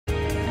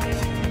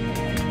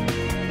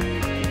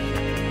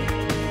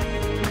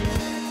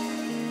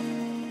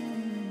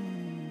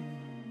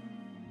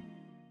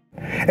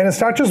And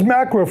it's not just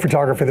macro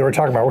photography that we're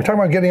talking about. We're talking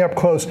about getting up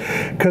close,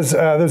 because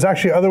there's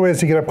actually other ways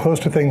to get up close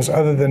to things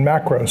other than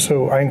macro.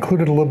 So I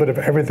included a little bit of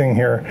everything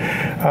here.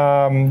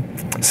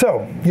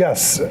 So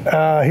yes,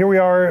 here we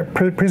are,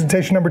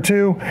 presentation number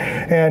 2.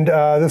 And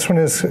this one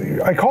is,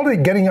 I called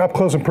it Getting Up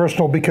Close and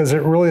Personal because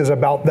it really is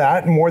about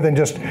that more than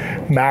just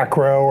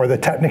macro or the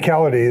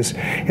technicalities.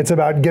 It's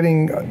about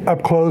getting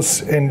up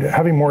close and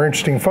having more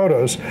interesting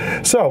photos.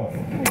 So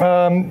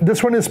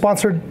this one is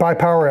sponsored by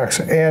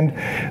PowerX,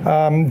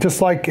 and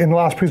just like in the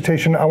last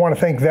presentation, I want to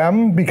thank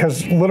them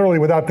because literally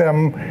without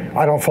them,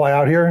 I don't fly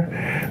out here.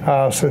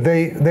 So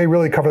they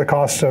really cover the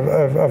cost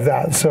of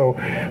that. So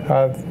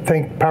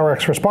thank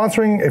PowerX for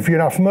sponsoring. If you're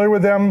not familiar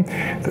with them,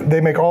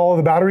 they make all of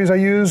the batteries I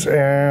use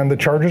and the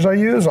chargers I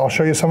use. I'll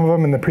show you some of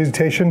them in the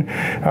presentation.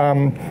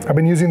 I've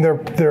been using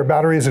their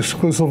batteries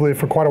exclusively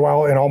for quite a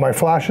while in all my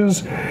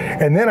flashes.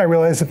 And then I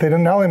realized that they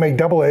not only make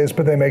AA's,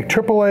 but they make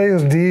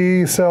AAA's,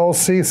 D cells,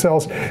 C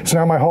cells. So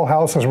now my whole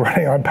house is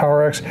running on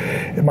PowerX.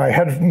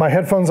 My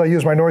headphones, I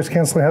use my noise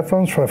canceling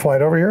headphones for the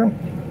flight over here.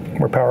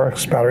 Where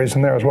PowerX batteries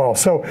in there as well.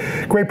 So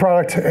great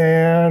product,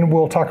 and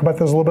we'll talk about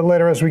this a little bit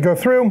later as we go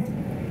through.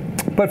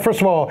 But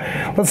first of all,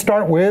 let's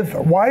start with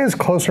why is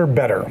closer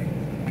better?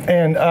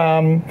 And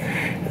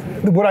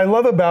what I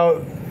love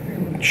about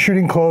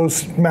shooting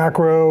close,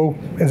 macro,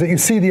 is that you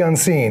see the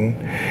unseen.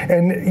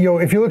 And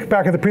if you look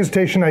back at the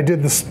presentation I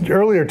did this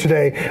earlier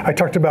today, I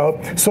talked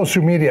about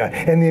social media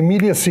and the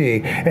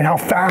immediacy and how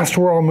fast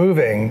we're all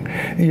moving.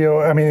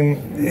 I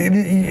mean,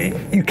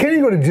 you can't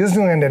even go to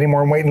Disneyland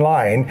anymore and wait in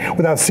line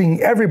without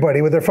seeing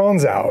everybody with their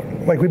phones out.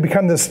 Like we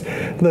become this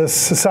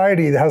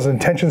society that has an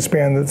attention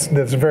span that's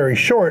very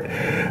short,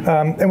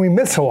 and we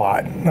miss a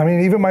lot. I mean,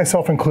 even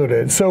myself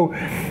included. So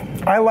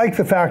I like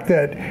the fact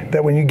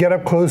that when you get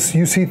up close,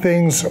 you see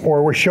things,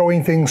 or we're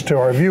showing things to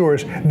our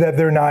viewers that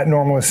they're not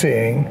normally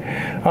seeing.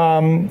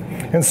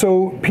 And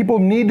so people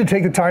need to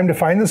take the time to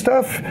find this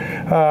stuff.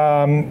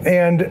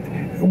 And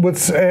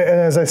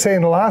as I say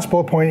in the last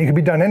bullet point, it can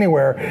be done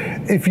anywhere.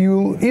 If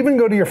you even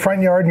go to your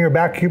front yard and your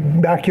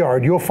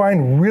backyard, you'll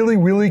find really,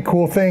 really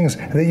cool things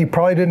that you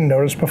probably didn't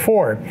notice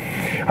before.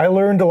 I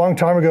learned a long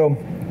time ago,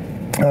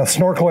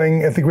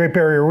 snorkeling at the Great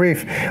Barrier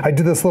Reef, I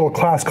did this little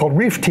class called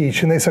Reef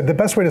Teach, and they said the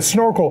best way to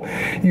snorkel,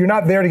 you're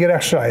not there to get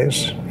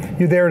exercise.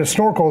 You're there to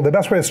snorkel. The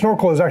best way to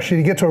snorkel is actually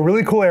to get to a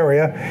really cool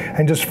area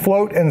and just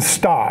float and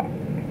stop.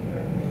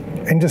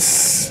 And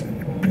just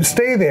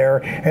stay there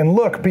and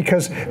look,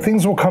 because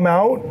things will come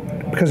out,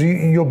 because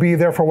you'll be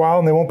there for a while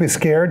and they won't be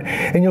scared,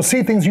 and you'll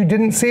see things you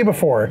didn't see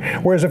before.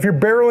 Whereas if you're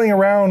barreling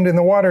around in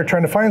the water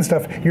trying to find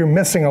stuff, you're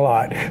missing a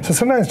lot. So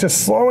sometimes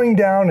just slowing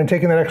down and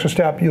taking that extra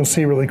step, you'll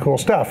see really cool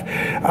stuff.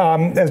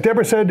 As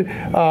Deborah said,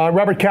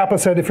 Robert Capa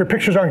said, if your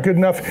pictures aren't good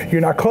enough,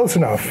 you're not close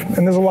enough.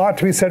 And there's a lot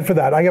to be said for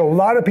that. I get a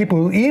lot of people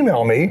who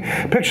email me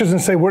pictures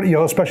and say,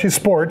 especially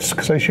sports,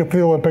 because I shoot for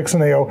the Olympics,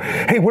 and they go,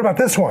 hey, what about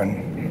this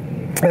one?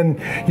 And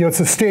it's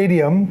a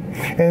stadium,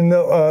 and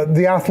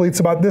the athlete's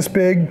about this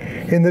big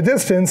in the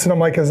distance, and I'm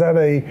like, is that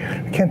I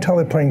can't tell,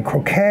 they're playing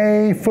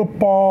croquet,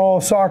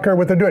 football, soccer,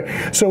 what they're doing.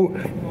 So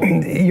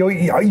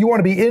you want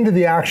to be into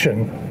the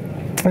action.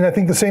 And I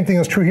think the same thing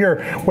is true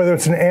here, whether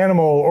it's an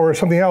animal or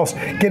something else,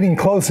 getting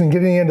close and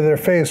getting into their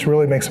face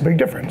really makes a big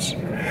difference.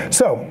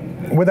 So,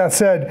 with that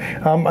said,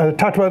 I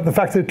talked about the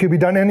fact that it could be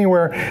done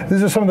anywhere.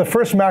 These are some of the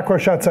first macro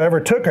shots I ever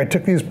took. I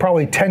took these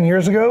probably 10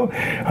 years ago.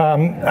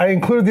 I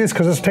included these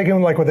because it's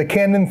taken like with a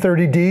Canon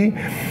 30D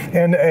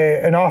and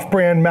an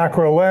off-brand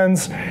macro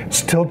lens.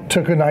 Still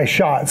took a nice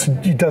shot. So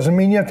it doesn't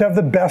mean you have to have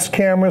the best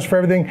cameras for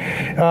everything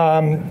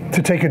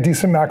to take a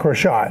decent macro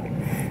shot.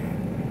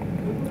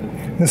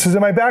 This is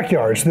in my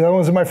backyard. So the other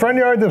one's in my front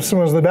yard, this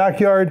one was in the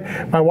backyard.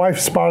 My wife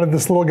spotted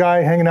this little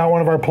guy hanging out one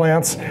of our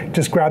plants,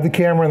 just grabbed the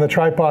camera and the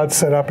tripod,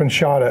 set up and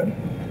shot it.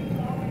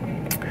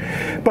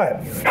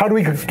 But how do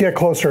we get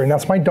closer? And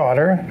that's my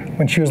daughter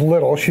when she was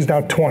little. She's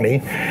now 20.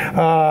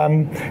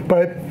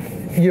 But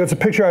it's a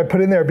picture I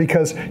put in there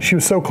because she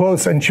was so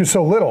close and she was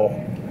so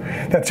little.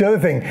 That's the other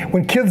thing.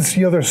 When kids,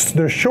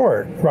 they're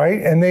short,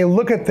 right? And they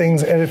look at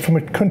things from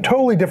a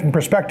totally different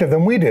perspective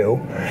than we do.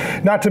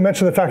 Not to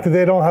mention the fact that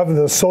they don't have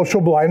the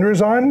social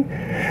blinders on.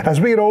 As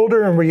we get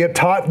older and we get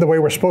taught the way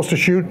we're supposed to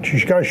shoot,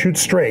 you got to shoot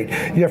straight.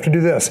 You have to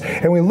do this.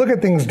 And we look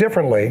at things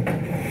differently.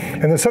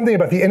 And there's something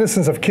about the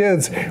innocence of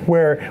kids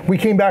where we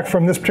came back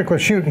from this particular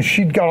shoot and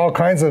she'd got all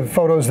kinds of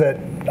photos that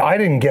I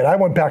didn't get. I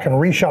went back and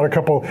reshot a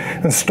couple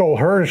and stole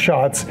her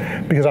shots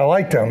because I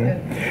liked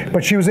them.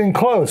 But she was in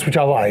close, which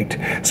I liked.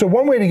 So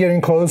one way to get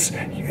in close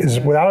is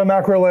without a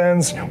macro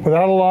lens,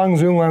 without a long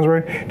zoom lens,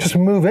 right? Just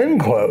move in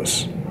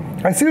close.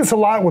 I see this a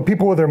lot with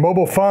people with their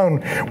mobile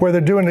phone where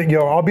they're doing it,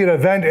 I'll be at an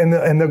event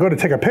and they'll go to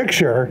take a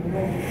picture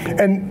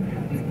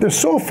and they're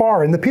so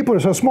far and the people are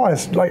so small.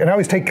 It's like, and I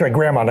always take like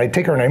grandma and I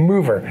take her and I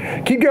move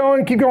her. Keep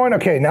going, keep going.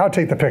 Okay, now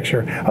take the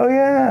picture. Oh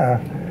yeah,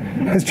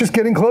 it's just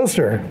getting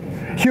closer.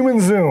 Human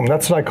zoom,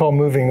 that's what I call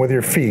moving with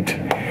your feet.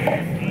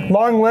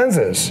 Long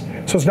lenses.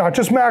 So it's not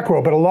just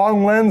macro, but a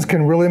long lens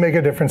can really make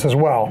a difference as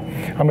well.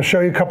 I'm gonna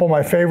show you a couple of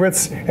my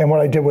favorites and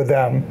what I did with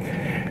them.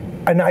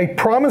 And I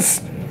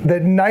promise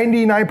that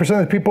 99%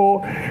 of the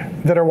people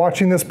that are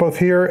watching this, both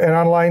here and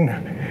online,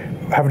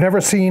 have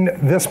never seen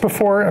this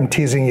before. I'm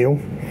teasing you.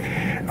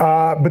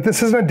 But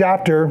this is an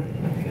adapter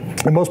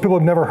that most people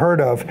have never heard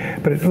of,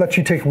 but it lets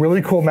you take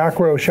really cool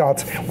macro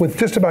shots with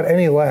just about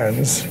any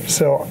lens.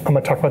 So I'm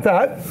gonna talk about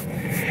that.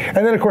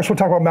 And then of course we'll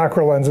talk about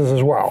macro lenses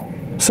as well.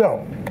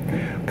 So,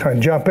 kind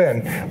of jump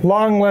in.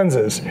 Long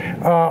lenses.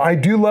 I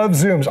do love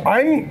zooms.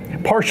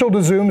 I'm partial to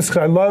zooms because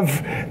I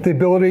love the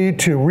ability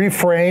to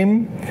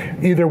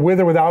reframe either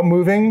with or without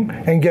moving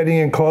and getting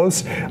in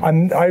close.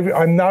 I'm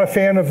not a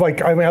fan of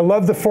I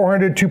love the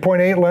 400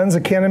 2.8 lens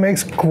that Canon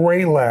makes.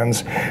 Great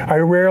lens. I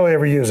rarely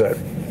ever use it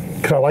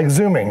because I like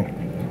zooming.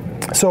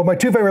 So my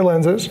two favorite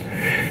lenses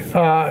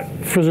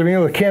for zooming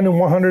are the Canon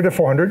 100 to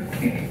 400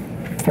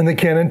 and the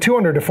Canon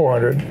 200 to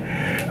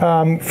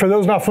 400. For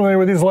those not familiar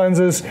with these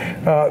lenses,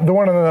 the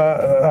one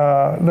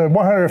on the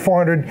 100 to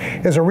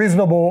 400 is a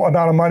reasonable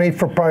amount of money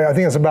for probably, I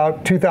think it's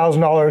about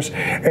 $2,000,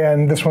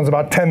 and this one's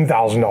about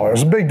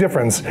 $10,000. A big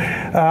difference.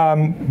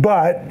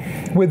 But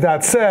with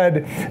that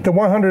said, the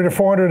 100 to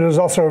 400 is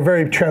also a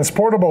very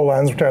transportable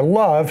lens, which I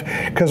love,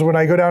 because when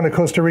I go down to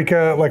Costa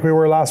Rica, like we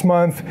were last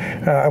month,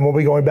 and we'll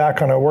be going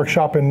back on a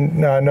workshop in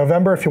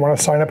November. If you want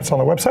to sign up, it's on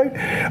the website.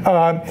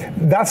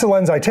 That's the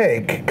lens I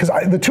take, because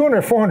the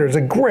 200 400 is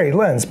a great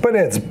lens, but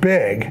it's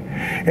big,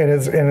 and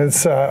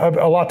it's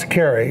a lot to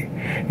carry.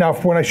 Now,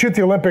 when I shoot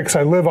the Olympics,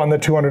 I live on the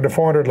 200 to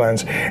 400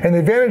 lens, and the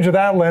advantage of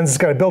that lens is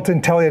it's got a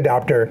built-in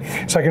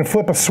teleadapter, so I can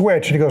flip a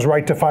switch and it goes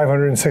right to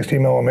 560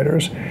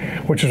 millimeters,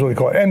 which is really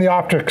cool. And the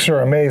optics are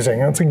amazing.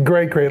 It's a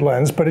great, great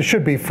lens, but it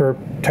should be for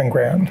 10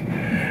 grand.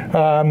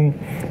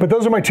 But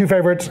those are my two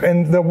favorites,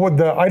 and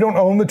I don't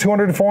own the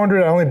 200 to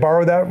 400. I only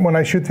borrow that when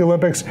I shoot the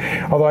Olympics,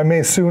 although I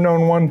may soon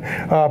own one.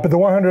 But the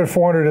 100 to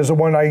 400 is the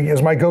one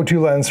is my go-to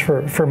lens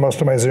for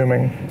most of my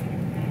zooming.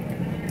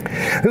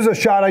 This is a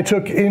shot I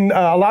took in,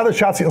 a lot of the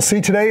shots that you'll see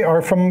today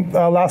are from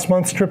last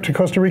month's trip to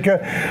Costa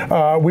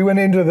Rica. We went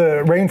into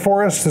the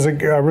rainforest. There's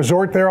a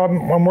resort there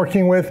I'm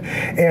working with,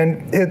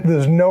 and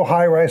there's no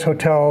high-rise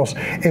hotels.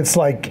 It's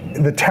like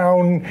the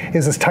town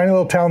is this tiny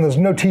little town. There's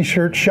no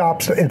t-shirt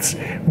shops. It's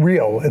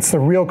real. It's the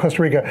real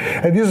Costa Rica.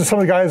 And these are some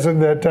of the guys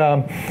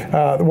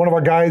that, one of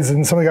our guides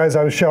and some of the guys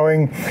I was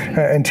showing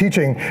and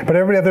teaching, but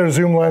everybody had their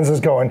zoom lenses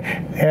going.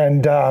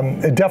 And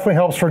it definitely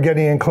helps for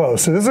getting in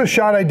close. So this is a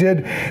shot I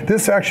did.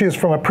 This actually is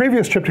from a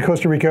previous trip to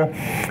Costa Rica,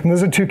 and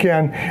this is a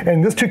toucan,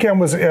 and this toucan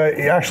was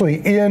actually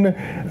in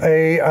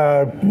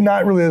a,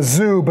 not really a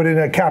zoo, but in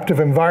a captive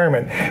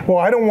environment. Well,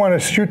 I don't want to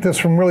shoot this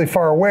from really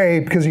far away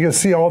because you can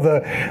see all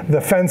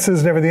the fences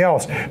and everything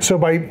else. So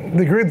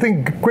the great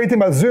thing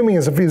about zooming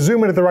is if you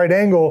zoom in at the right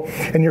angle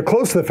and you're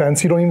close to the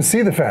fence, you don't even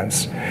see the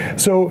fence.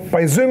 So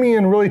by zooming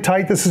in really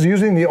tight, this is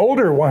using the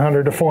older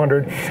 100 to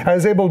 400, I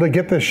was able to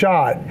get this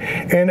shot.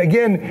 And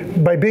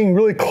again, by being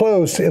really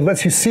close, it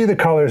lets you see the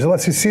colors, it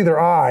lets you see their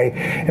eye,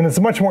 and it's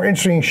a much more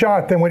interesting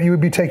shot than what you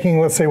would be taking,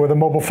 let's say, with a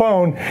mobile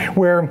phone,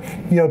 where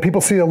people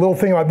see a little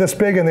thing about this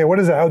big and what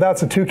is that? Oh,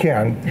 that's a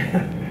toucan.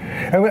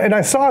 And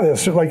I saw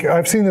this,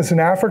 I've seen this in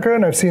Africa,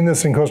 and I've seen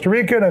this in Costa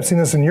Rica, and I've seen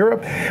this in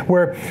Europe,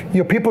 where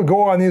people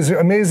go on these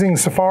amazing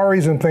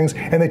safaris and things,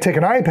 and they take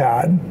an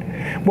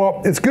iPad.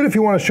 Well, it's good if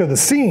you want to show the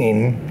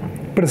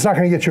scene, but it's not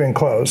going to get you in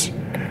close.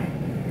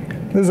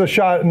 This is a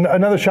shot,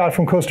 another shot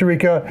from Costa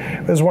Rica.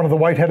 This is one of the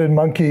white-headed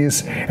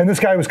monkeys, and this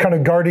guy was kind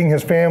of guarding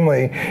his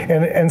family,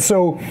 and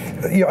so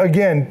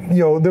again,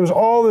 there was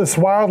all this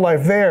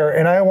wildlife there,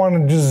 and I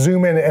wanted to just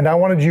zoom in, and I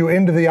wanted you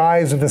into the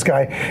eyes of this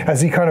guy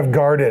as he kind of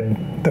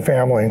guarded the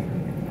family.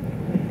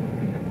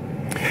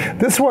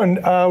 This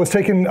one was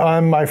taken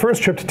on my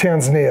first trip to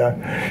Tanzania,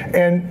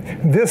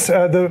 and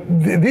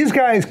these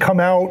guys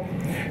come out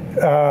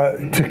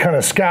to kind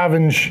of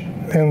scavenge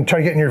and try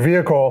to get in your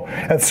vehicle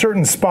at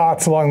certain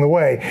spots along the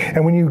way.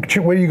 And when you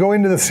go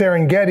into the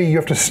Serengeti, you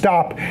have to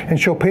stop and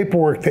show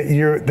paperwork that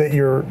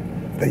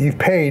you've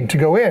paid to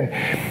go in.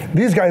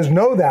 These guys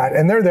know that,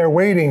 and they're there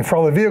waiting for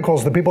all the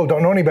vehicles. The people who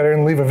don't know any better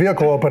and leave a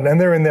vehicle open, and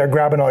they're in there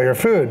grabbing all your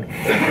food.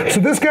 So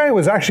this guy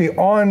was actually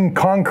on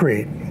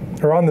concrete,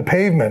 or on the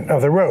pavement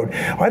of the road.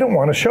 I don't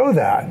want to show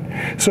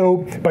that.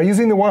 So by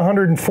using the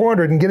 100 and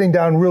 400 and getting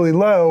down really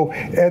low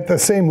at the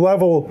same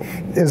level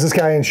as this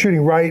guy and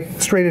shooting right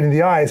straight into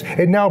the eyes,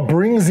 it now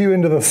brings you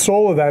into the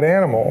soul of that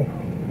animal.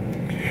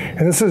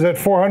 And this is at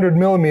 400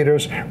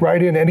 millimeters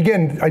right in. And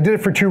again, I did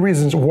it for two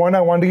reasons. One,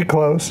 I wanted to get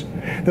close.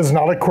 This is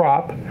not a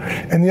crop.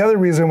 And the other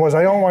reason was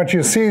I don't want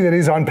you to see that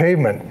he's on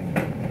pavement.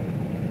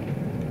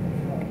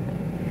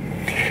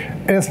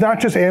 And it's not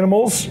just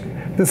animals.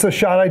 This is a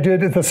shot I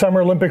did at the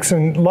Summer Olympics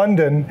in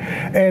London.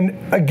 And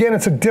again,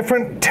 it's a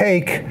different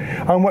take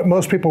on what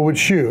most people would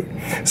shoot.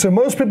 So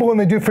most people, when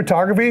they do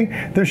photography,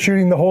 they're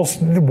shooting the whole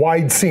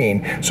wide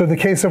scene. So in the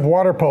case of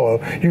water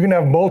polo, you're gonna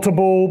have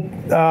multiple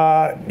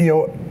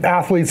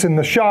athletes in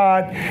the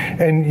shot,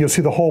 and you'll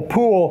see the whole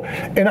pool.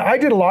 And I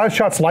did a lot of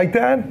shots like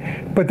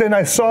that, but then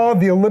I saw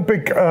the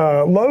Olympic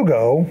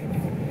logo,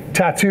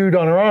 tattooed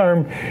on her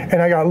arm,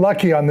 and I got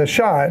lucky on this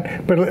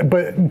shot.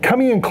 But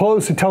coming in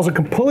close, it tells a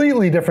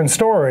completely different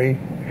story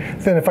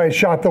than if I had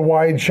shot the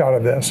wide shot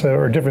of this,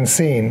 or a different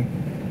scene.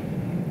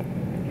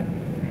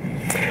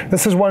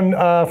 This is one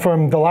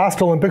from the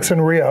last Olympics in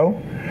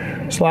Rio.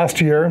 It's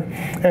last year.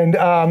 And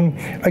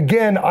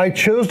again, I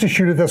chose to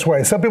shoot it this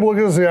way. Some people look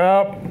at this and say,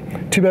 oh,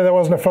 too bad that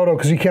wasn't a photo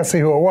because you can't see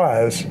who it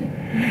was.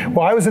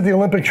 Well, I was at the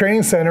Olympic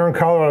Training Center in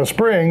Colorado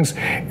Springs,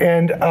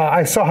 and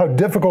I saw how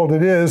difficult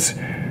it is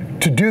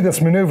to do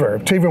this maneuver.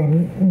 To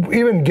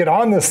even get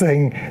on this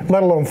thing,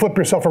 let alone flip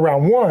yourself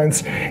around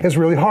once, is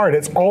really hard.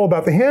 It's all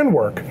about the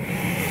handwork.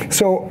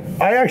 So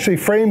I actually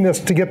framed this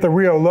to get the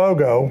Rio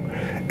logo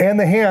and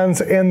the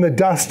hands and the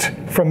dust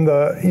from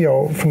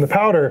the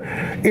powder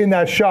in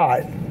that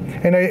shot.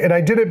 And I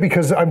did it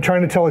because I'm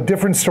trying to tell a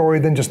different story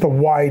than just the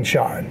wide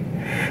shot.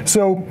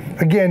 So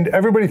again,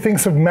 everybody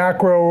thinks of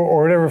macro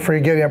or whatever for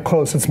getting up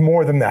close. It's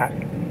more than that.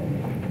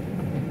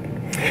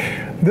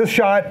 This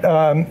shot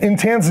in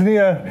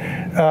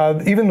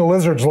Tanzania, even the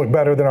lizards look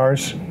better than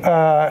ours,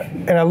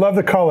 and I love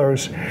the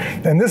colors.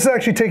 And this is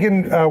actually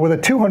taken with a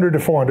 200 to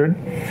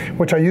 400,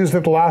 which I used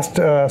at the last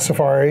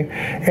safari.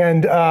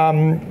 And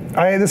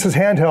this is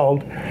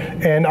handheld,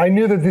 and I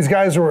knew that these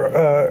guys were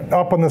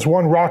up on this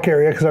one rock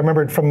area because I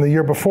remembered from the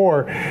year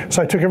before.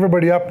 So I took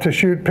everybody up to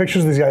shoot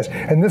pictures of these guys.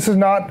 And this is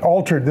not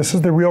altered. This is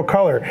the real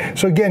color.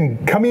 So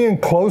again, coming in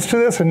close to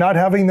this and not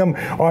having them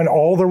on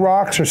all the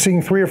rocks or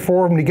seeing 3 or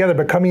 4 of them together,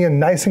 but coming in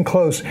nice and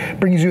close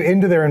brings you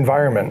into their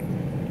environment.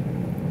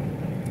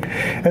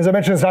 As I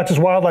mentioned, it's not just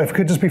wildlife, it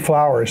could just be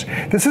flowers.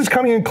 This is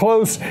coming in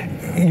close,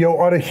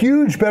 on a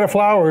huge bed of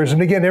flowers,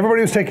 and again,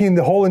 everybody was taking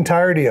the whole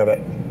entirety of it.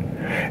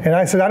 And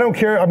I said, I don't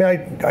care. I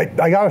mean,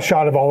 I got a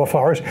shot of all the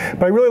flowers,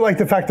 but I really like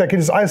the fact that I could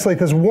just isolate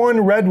this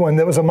one red one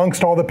that was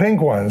amongst all the pink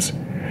ones.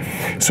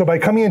 So by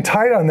coming in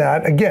tight on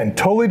that, again,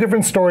 totally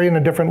different story and a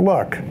different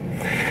look.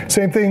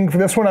 Same thing for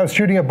this one. I was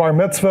shooting a bar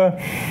mitzvah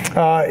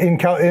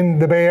in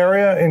the Bay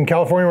Area in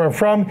California where I'm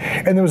from,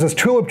 and there was this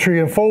tulip tree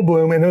in full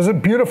bloom, and it was a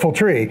beautiful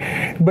tree,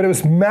 but it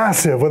was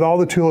massive with all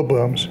the tulip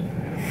blooms.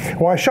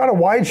 Well, I shot a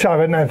wide shot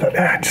of it, and I thought,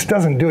 it just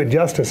doesn't do it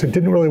justice. It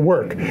didn't really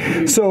work.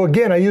 So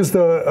again, I used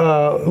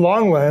the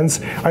long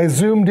lens. I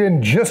zoomed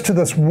in just to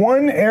this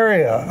one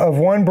area of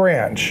one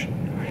branch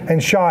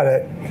and shot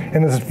it,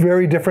 and it's a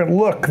very different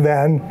look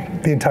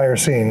than the entire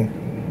scene.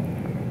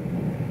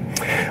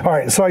 All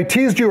right, so I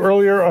teased you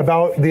earlier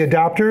about the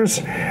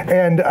adapters,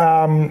 and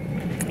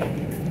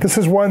this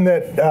is one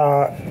that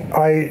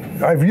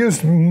I've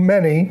used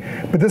many,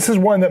 but this is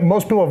one that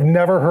most people have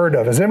never heard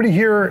of. Has anybody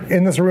here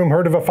in this room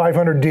heard of a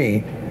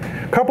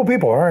 500D? A couple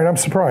people, all right, I'm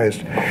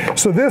surprised.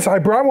 So this, I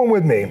brought one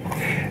with me.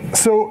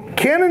 So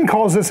Canon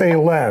calls this a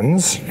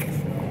lens.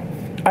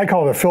 I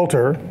call it a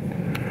filter.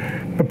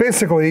 But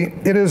basically,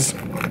 it is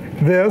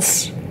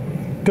this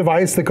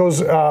device that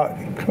goes,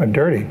 kind of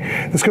dirty.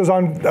 This goes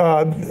on,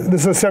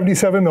 this is a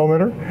 77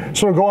 millimeter.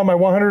 So it'll go on my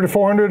 100 to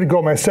 400, it'll go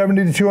on my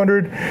 70 to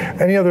 200,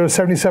 any other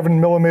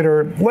 77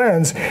 millimeter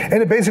lens,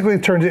 and it basically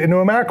turns it into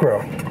a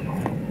macro,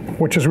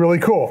 which is really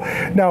cool.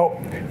 Now,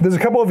 there's a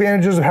couple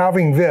advantages of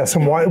having this,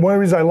 and one of the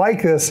reasons I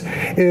like this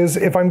is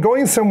if I'm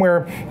going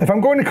somewhere, if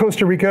I'm going to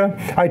Costa Rica,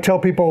 I tell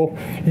people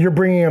you're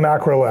bringing a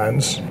macro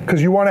lens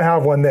because you want to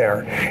have one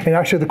there. And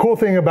actually, the cool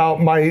thing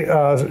about my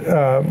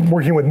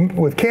working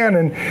with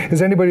Canon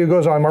is anybody who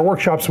goes on my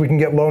workshops, we can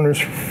get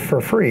loaners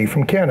for free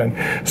from Canon.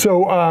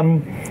 So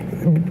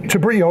to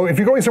bring, if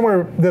you're going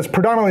somewhere that's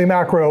predominantly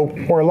macro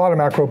or a lot of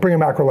macro, bring a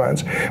macro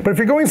lens. But if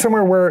you're going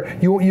somewhere where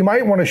you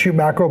might want to shoot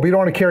macro, but you don't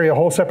want to carry a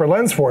whole separate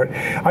lens for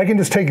it, I can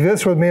just take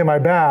this with me in my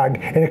bag,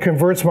 and it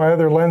converts my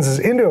other lenses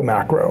into a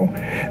macro.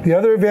 The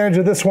other advantage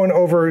of this one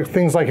over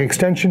things like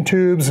extension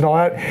tubes and all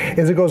that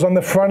is it goes on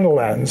the front of the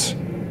lens.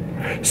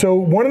 So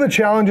one of the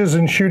challenges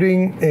in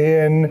shooting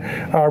in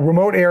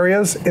remote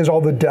areas is all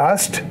the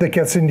dust that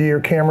gets into your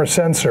camera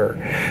sensor.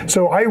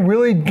 So I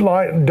really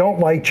don't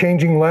like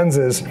changing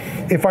lenses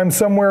if I'm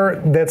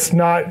somewhere that's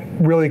not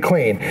really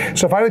clean.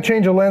 So if I had to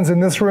change a lens in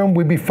this room,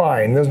 we'd be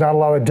fine. There's not a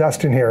lot of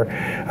dust in here.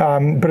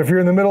 But if you're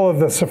in the middle of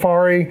the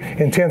safari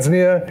in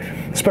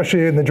Tanzania,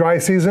 especially in the dry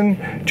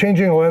season,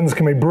 changing a lens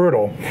can be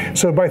brutal.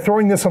 So by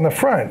throwing this on the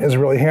front is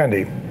really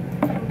handy.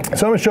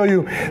 So I'm going to show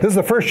you, this is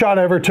the first shot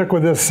I ever took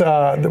with this,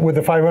 with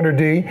the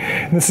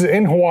 500D. This is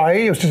in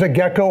Hawaii. It was just a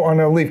gecko on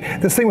a leaf.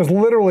 This thing was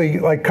literally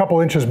like a couple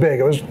inches big.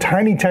 It was a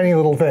tiny, tiny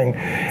little thing.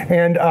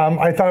 And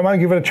I thought I might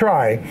give it a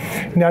try.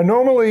 Now,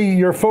 normally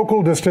your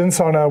focal distance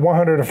on a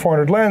 100 to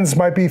 400 lens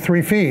might be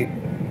 3 feet.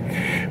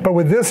 But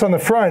with this on the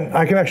front,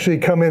 I can actually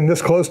come in this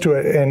close to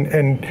it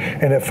and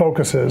it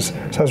focuses.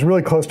 So I was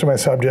really close to my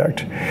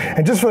subject.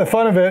 And just for the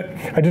fun of it,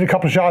 I did a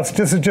couple shots.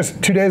 This is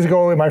just 2 days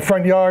ago in my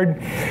front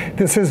yard.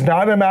 This is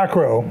not a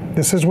macro.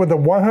 This is with the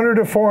 100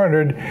 to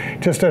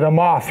 400, just at a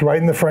moth right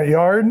in the front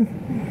yard.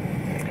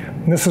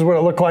 And this is what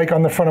it looked like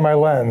on the front of my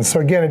lens. So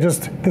again,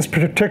 this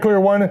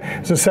particular one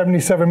is a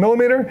 77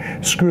 millimeter,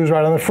 screws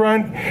right on the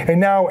front,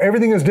 and now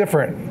everything is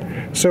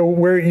different. So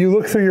where you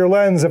look through your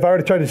lens, if I were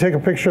to try to take a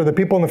picture of the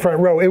people in the front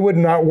row, it would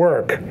not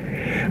work.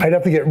 I'd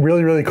have to get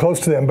really, really close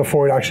to them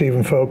before it actually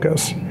even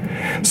focus.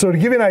 So to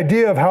give you an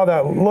idea of how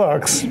that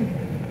looks,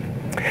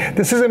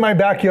 this is in my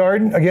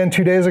backyard, again,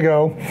 2 days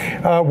ago,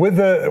 with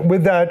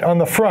that on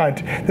the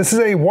front. This is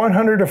a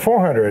 100 to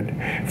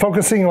 400,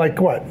 focusing like,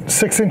 what,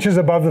 6 inches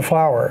above the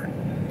flower.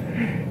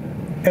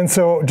 And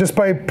so just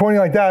by pointing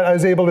like that, I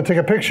was able to take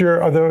a picture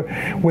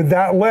of with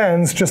that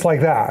lens just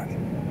like that.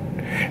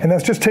 And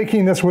that's just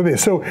taking this with me.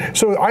 So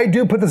I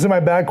do put this in my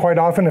bag quite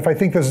often. If I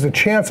think there's a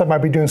chance I might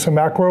be doing some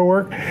macro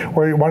work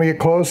or you want to get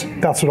close,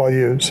 that's what I'll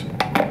use.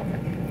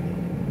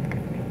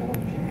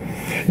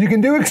 You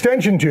can do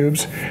extension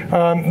tubes. You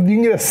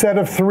can get a set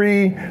of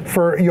 3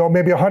 for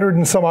maybe $100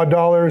 and some odd.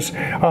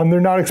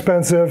 They're not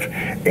expensive,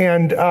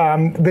 and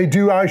they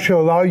do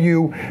actually allow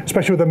you,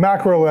 especially with a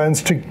macro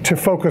lens, to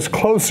focus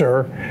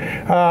closer.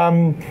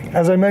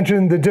 As I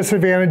mentioned, the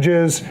disadvantage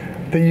is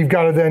that you've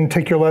got to then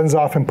take your lens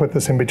off and put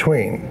this in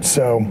between.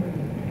 So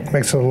it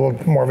makes it a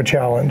little more of a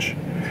challenge.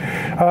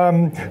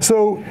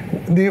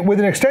 With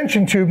an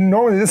extension tube,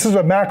 normally this is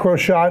a macro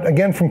shot,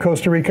 again from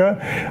Costa Rica,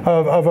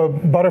 of a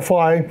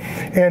butterfly.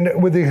 And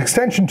with the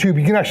extension tube,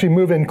 you can actually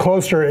move in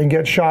closer and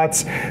get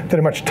shots that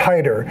are much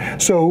tighter.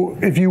 So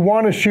if you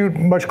want to shoot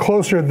much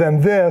closer than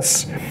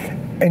this,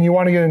 and you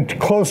want to get in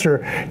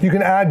closer, you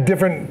can add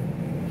different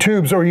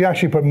tubes, or you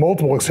actually put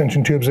multiple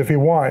extension tubes if you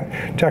want,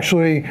 to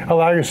actually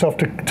allow yourself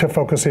to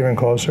focus even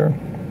closer.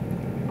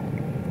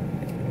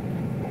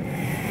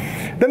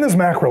 Then there's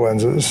macro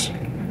lenses.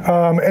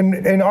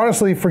 And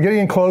honestly, for getting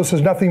in close,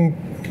 there's nothing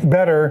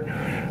better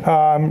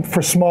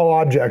for small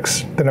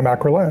objects than a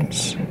macro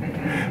lens.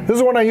 This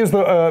is one I use.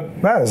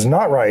 That is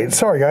not right.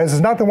 Sorry, guys.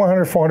 It's not the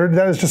 100-400.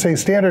 That is just a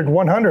standard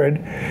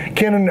 100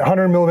 Canon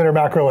 100mm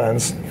macro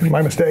lens.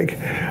 My mistake.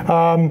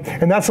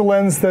 And that's a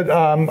lens that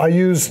I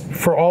use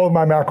for all of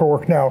my macro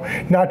work now.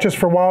 Not just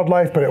for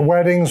wildlife, but at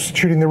weddings,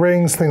 shooting the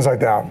rings, things like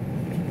that.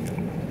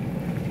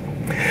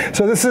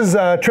 So this is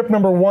trip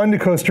number 1 to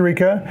Costa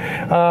Rica,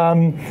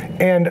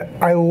 and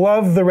I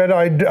love the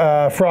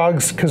red-eyed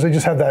frogs because they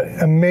just have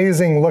that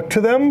amazing look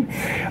to them.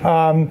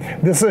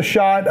 This is a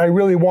shot I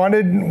really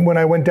wanted when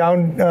I went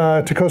down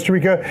to Costa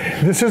Rica.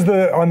 This is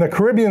on the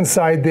Caribbean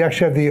side, they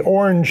actually have the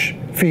orange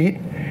feet,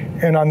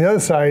 and on the other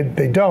side,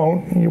 they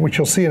don't, which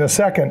you'll see in a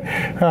second.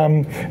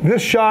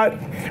 This shot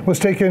was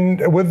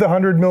taken with the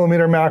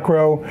 100mm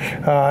macro.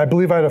 I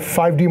believe I had a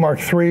 5D Mark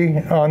III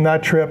on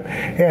that trip.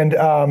 And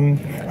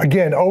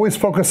again, always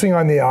focusing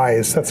on the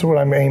eyes. That's what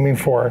I'm aiming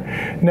for.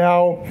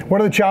 Now,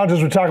 one of the challenges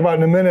we'll talk about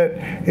in a minute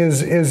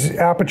is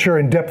aperture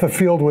and depth of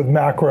field with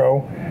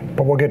macro,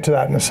 but we'll get to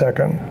that in a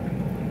second.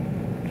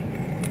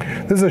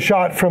 This is a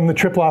shot from the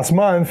trip last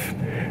month.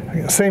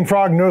 Same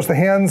frog. Notice the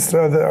hands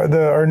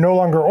are no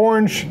longer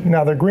orange,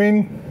 now they're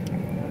green.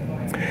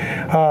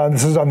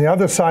 This is on the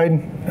other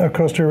side of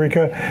Costa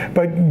Rica,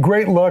 but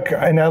great look,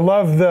 and I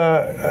love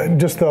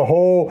just the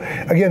whole.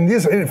 Again,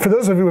 for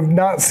those of you who have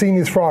not seen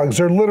these frogs,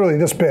 they're literally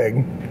this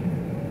big.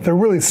 They're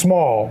really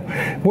small.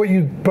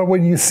 But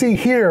when you see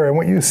here and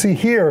what you see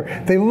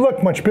here, they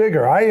look much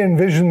bigger. I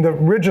envisioned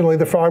originally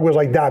the frog was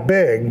like that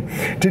big.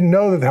 Didn't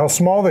know how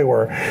small they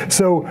were.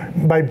 So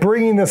by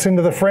bringing this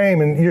into the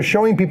frame, and you're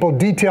showing people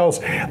details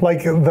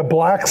like the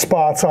black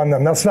spots on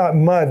them. That's not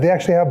mud. They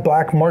actually have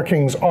black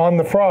markings on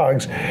the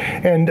frogs.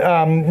 And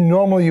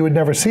normally you would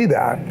never see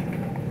that.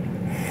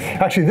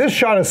 Actually, this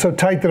shot is so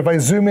tight that if I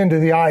zoom into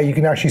the eye, you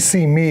can actually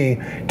see me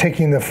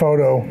taking the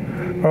photo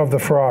of the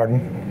frog.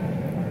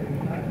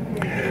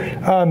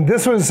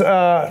 This was,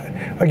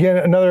 again,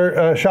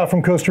 another shot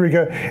from Costa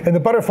Rica, and the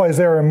butterflies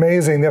there are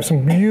amazing. They have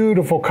some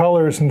beautiful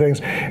colors and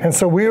things. And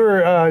so we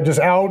were just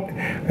out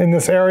in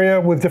this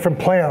area with different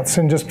plants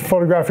and just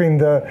photographing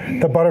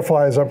the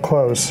butterflies up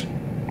close.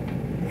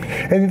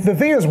 And the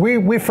thing is,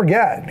 we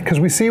forget, because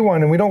we see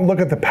one and we don't look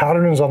at the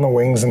patterns on the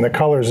wings and the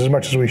colors as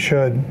much as we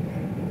should.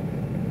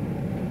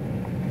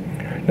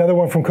 Another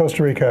one from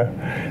Costa Rica.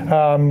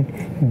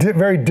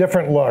 Very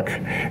different look.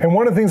 And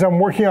one of the things I'm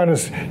working on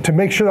is to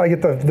make sure that I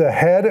get the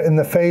head and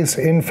the face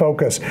in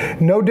focus.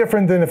 No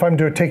different than if I'm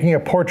taking a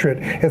portrait.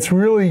 It's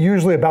really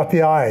usually about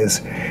the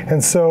eyes.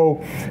 And so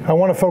I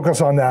want to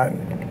focus on that.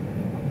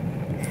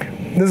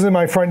 This is in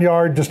my front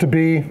yard, just a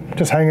bee,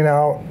 just hanging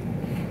out.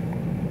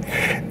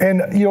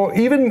 And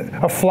even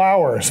a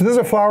flower. So this is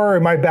a flower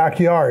in my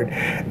backyard.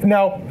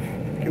 Now,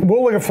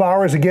 we'll look at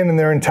flowers again in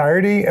their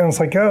entirety, and it's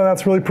like, oh,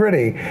 that's really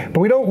pretty.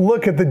 But we don't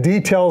look at the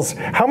details.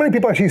 How many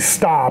people actually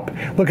stop,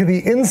 look at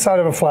the inside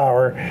of a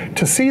flower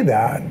to see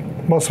that?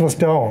 Most of us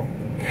don't.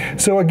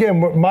 So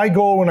again, my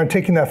goal when I'm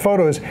taking that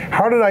photo is,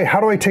 how do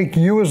I take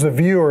you as the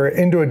viewer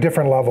into a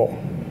different level?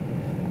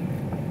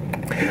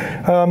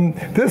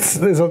 This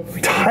is a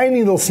tiny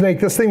little snake.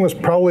 This thing was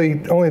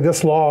probably only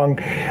this long,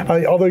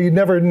 although you'd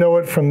never know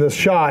it from this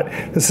shot.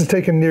 This is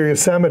taken near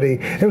Yosemite.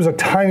 It was a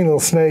tiny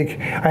little snake.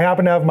 I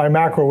happen to have my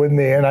macro with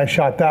me, and I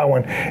shot that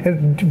one.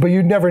 But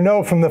you'd never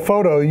know from the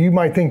photo. You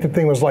might think the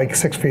thing was like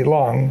 6 feet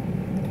long.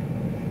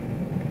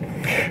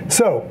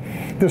 So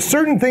there's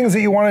certain things that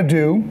you want to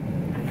do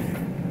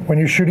when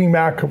you're shooting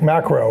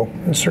macro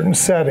in certain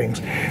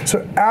settings.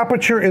 So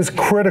aperture is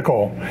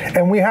critical,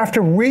 and we have to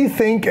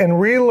rethink and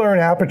relearn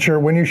aperture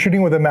when you're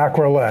shooting with a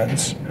macro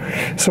lens.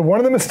 So one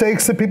of the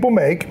mistakes that people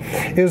make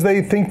is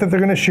they think that they're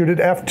going to shoot at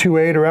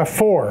f2.8 or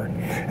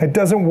f4. It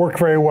doesn't work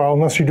very well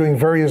unless you're doing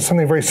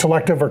something very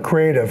selective or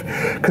creative,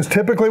 because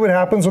typically what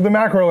happens with the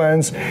macro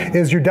lens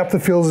is your depth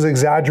of field is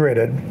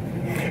exaggerated.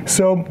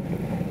 So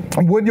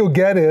what you'll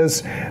get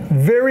is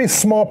very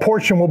small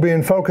portion will be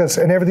in focus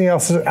and everything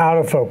else is out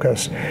of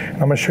focus. I'm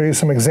going to show you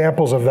some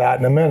examples of that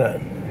in a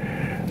minute.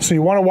 So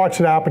you want to watch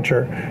the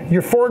aperture.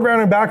 Your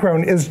foreground and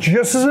background is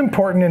just as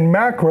important in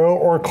macro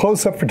or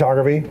close-up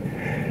photography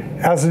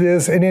as it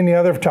is in any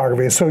other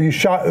photography. So we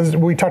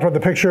talked about the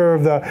picture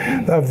of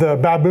the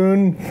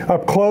baboon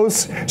up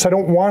close, so I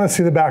don't want to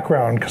see the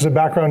background because the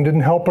background didn't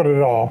help it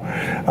at all.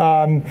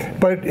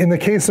 But in the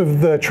case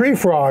of the tree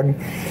frog,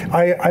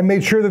 I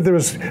made sure that there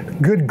was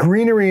good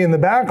greenery in the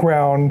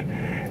background,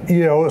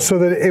 so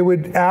that it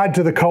would add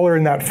to the color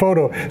in that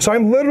photo. So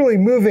I'm literally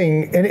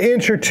moving an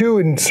inch or two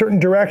in certain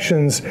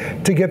directions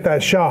to get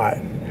that shot.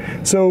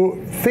 So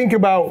think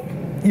about,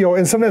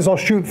 and sometimes I'll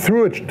shoot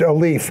through a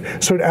leaf,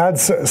 so it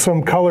adds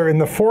some color in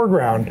the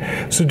foreground.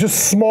 So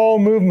just small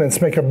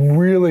movements make a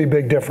really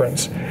big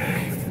difference.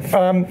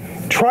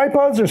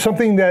 Tripods are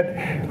something that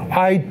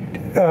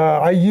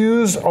I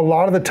use a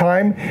lot of the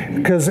time,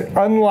 because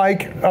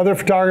unlike other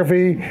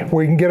photography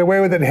where you can get away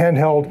with it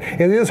handheld,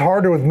 it is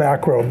harder with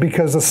macro,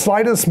 because the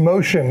slightest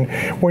motion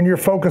when you're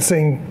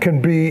focusing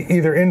can be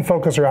either in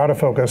focus or out of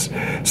focus.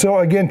 So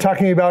again,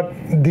 talking about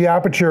the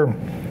aperture,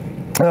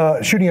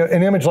 shooting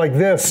an image like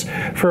this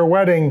for a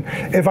wedding,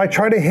 if I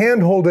try to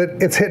handhold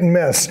it, it's hit and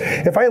miss.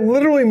 If I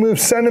literally move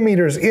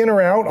centimeters in or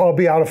out, I'll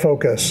be out of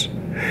focus.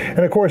 And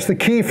of course, the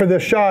key for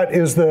this shot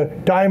is the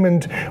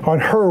diamond on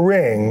her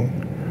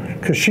ring,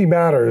 because she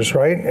matters,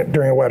 right,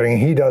 during a wedding.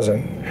 He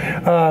doesn't.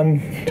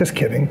 Just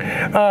kidding.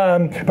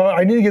 But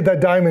I need to get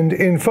that diamond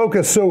in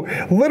focus. So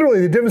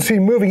literally, the difference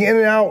between moving in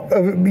and out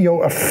of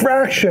a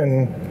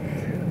fraction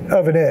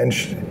of an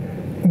inch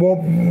will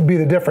be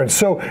the difference.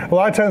 So a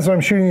lot of times when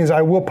I'm shooting these,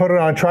 I will put it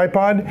on a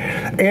tripod,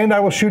 and I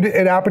will shoot it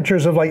at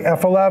apertures of like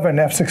f11,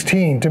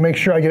 f16 to make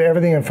sure I get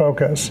everything in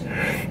focus.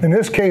 In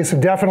this case, I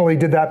definitely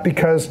did that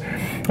because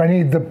I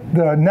need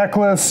the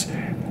necklace,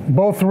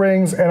 both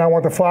rings, and I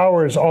want the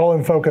flowers all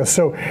in focus.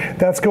 So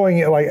that's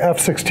going at like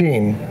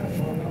f16.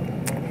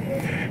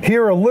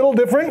 Here a little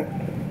different.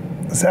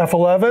 It's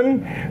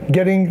f11,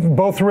 getting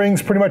both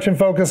rings pretty much in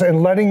focus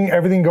and letting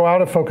everything go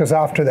out of focus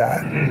after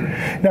that.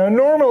 Now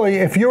normally,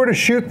 if you were to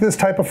shoot this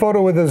type of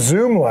photo with a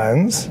zoom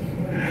lens,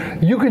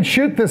 you could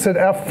shoot this at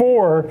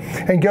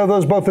f4 and get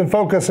those both in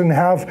focus and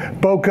have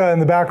bokeh in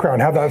the background,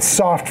 have that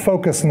soft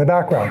focus in the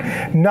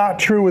background. Not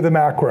true with a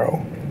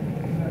macro.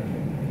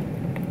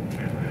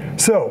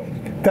 So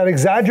that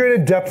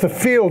exaggerated depth of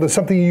field is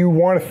something you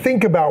want to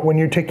think about when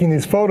you're taking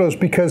these photos,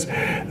 because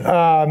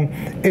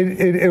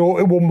it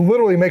will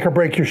literally make or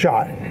break your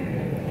shot.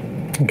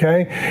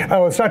 Okay?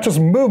 It's not just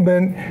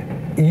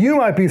movement. You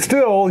might be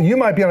still, you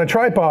might be on a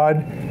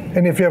tripod,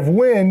 and if you have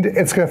wind,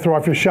 it's going to throw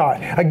off your shot.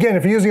 Again,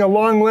 if you're using a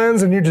long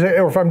lens and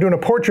or if I'm doing a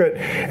portrait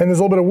and there's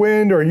a little bit of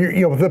wind, or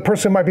the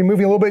person might be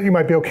moving a little bit, you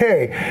might be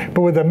okay.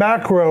 But with a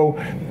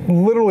macro,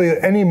 literally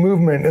any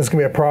movement is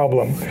going to be a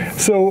problem.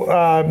 So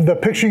the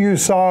picture you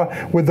saw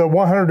with the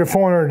 100 to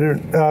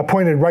 400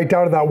 pointed right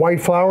down to that white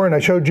flower, and I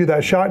showed you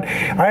that shot,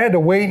 I had to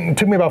wait. It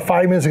took me about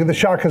 5 minutes to get the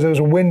shot because it was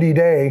a windy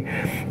day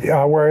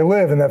where I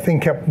live, and that thing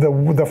kept,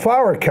 the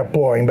flower kept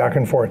blowing back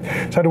and forth. So I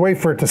had to wait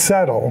for it to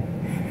settle.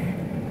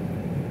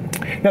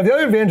 Now, the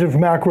other advantage of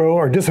macro,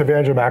 or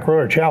disadvantage of macro,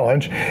 or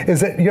challenge, is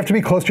that you have to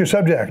be close to your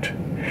subject.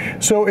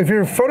 So if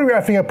you're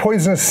photographing a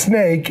poisonous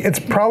snake, it's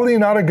probably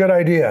not a good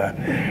idea.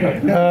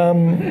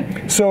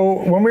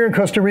 So when we were in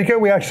Costa Rica,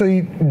 we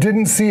actually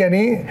didn't see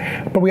any,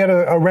 but we had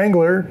a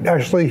wrangler,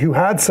 actually, who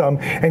had some,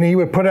 and he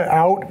would put it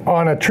out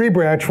on a tree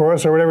branch for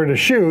us, or whatever, to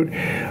shoot.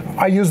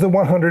 I used the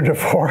 100 to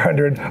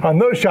 400 on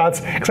those shots,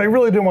 because I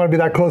really didn't want to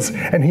be that close,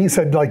 and he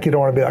said, like, you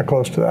don't want to be that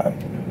close to that.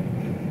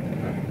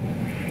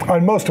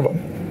 On most of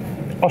them.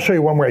 I'll show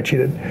you one where I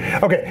cheated.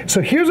 Okay, so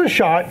here's a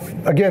shot.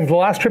 Again, the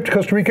last trip to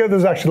Costa Rica, this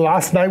is actually the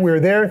last night we were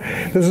there.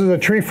 This is a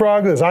tree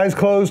frog with his eyes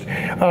closed.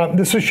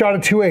 This was shot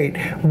at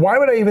 2.8. Why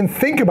would I even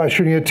think about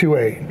shooting at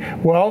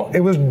 2.8? Well,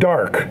 it was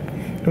dark.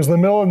 It was the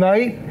middle of the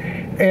night,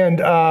 and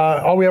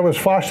all we had was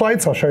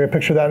flashlights. I'll show you a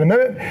picture of that in a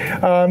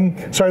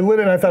minute. So I lit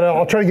it, and I thought,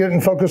 I'll try to get it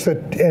in focus,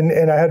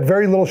 and I had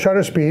very little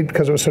shutter speed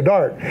because it was so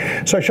dark.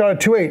 So I shot at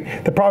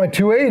 2.8. The problem at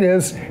 2.8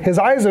 is his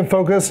eyes in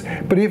focus,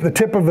 but the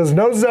tip of his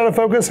nose is out of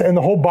focus, and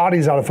the whole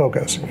body's out of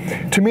focus.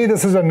 To me,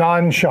 this is a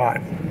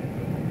non-shot.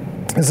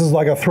 This is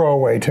like a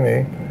throwaway to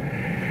me.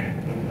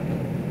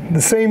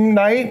 The same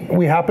night,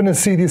 we happened to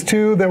see these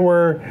two that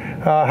were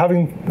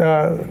having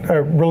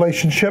a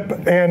relationship,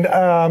 and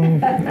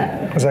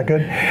was that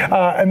good?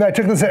 And I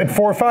took this at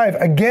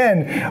 4.5.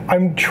 Again,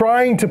 I'm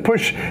trying to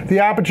push the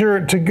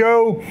aperture to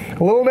go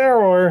a little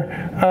narrower,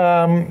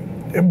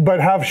 but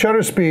have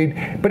shutter speed.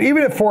 But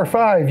even at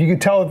 4.5, you can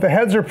tell that the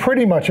heads are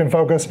pretty much in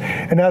focus,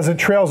 and as it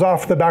trails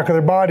off the back of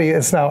their body,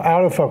 it's now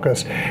out of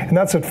focus, and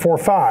that's at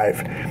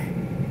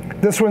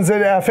 4.5. This one's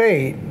at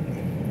f8.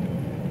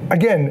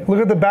 Again, look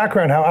at the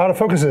background, how out of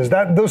focus it is.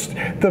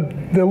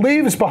 The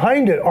leaves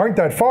behind it aren't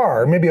that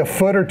far, maybe a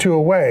foot or two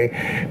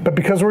away, but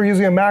because we're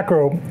using a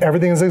macro,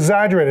 everything is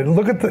exaggerated.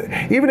 Look at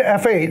even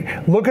at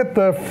f8, look at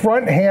the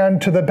front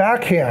hand to the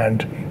back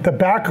hand. The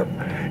back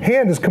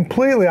hand is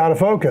completely out of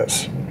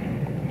focus.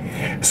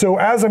 So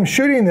as I'm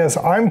shooting this,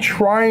 I'm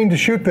trying to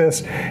shoot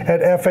this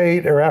at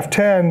f8 or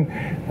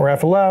f10 or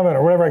f11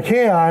 or whatever I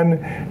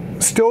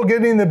can, still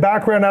getting the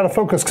background out of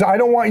focus, because I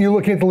don't want you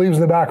looking at the leaves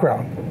in the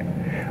background.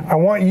 I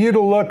want you to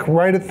look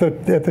right at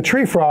the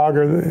tree frog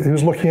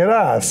who's looking at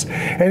us.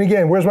 And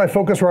again, where's my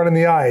focus? Right in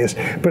the eyes.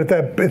 But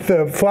if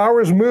the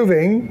flower is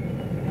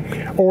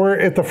moving, or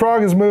if the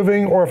frog is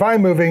moving, or if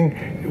I'm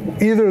moving,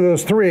 either of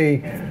those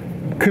three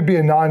could be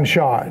a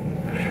non-shot.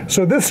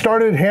 So this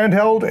started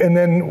handheld, and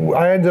then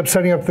I ended up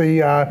setting up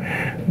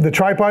the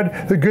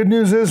tripod. The good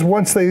news is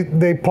once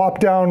they plop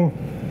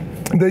down,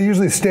 they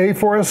usually stay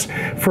for us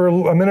for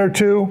a minute or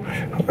two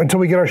until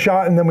we get our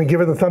shot, and then we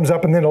give it the thumbs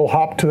up, and then it'll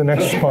hop to the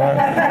next spot.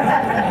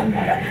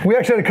 We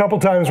actually had a couple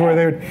times where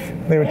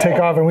they would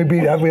take off, and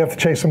we have to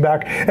chase them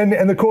back.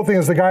 And the cool thing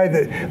is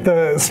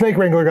the snake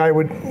wrangler guy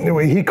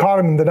he caught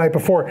him the night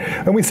before,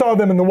 and we saw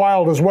them in the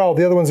wild as well.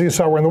 The other ones you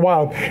saw were in the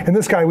wild, and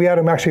this guy, we had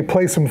him actually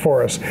place them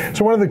for us.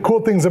 So one of the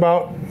cool things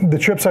about the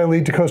trips I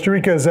lead to Costa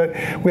Rica is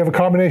that we have a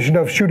combination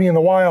of shooting in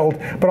the wild,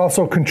 but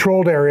also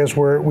controlled areas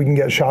where we can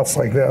get shots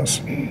like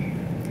this.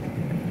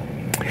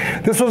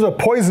 This was a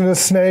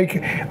poisonous snake.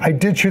 I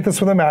did shoot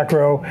this with a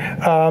macro,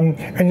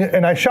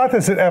 and I shot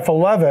this at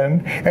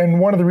f11, and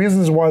one of the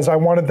reasons was I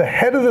wanted the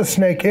head of the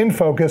snake in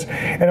focus,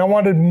 and I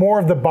wanted more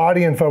of the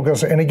body in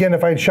focus. And again,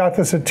 if I had shot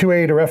this at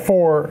 2.8 or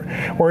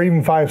f4 or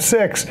even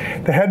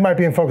 5.6, the head might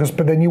be in focus,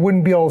 but then you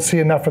wouldn't be able to see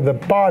enough of the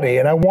body,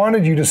 and I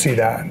wanted you to see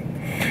that.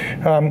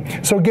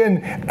 So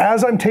again,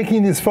 as I'm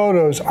taking these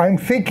photos, I'm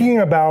thinking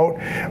about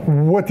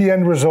what the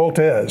end result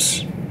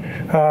is.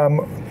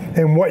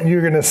 And what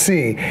you're going to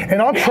see.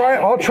 And I'll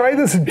try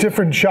this at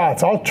different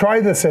shots. I'll try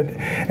this at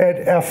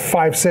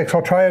f5.6.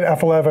 I'll try it at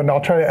f11.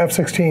 I'll try it at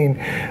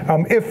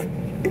f16. If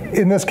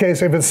in this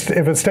case, if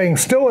it's staying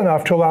still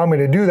enough to allow me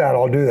to do that,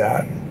 I'll do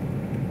that.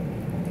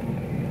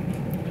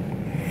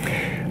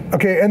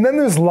 Okay, and then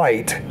there's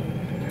light.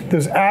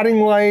 There's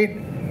adding light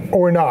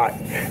or not.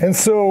 And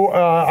so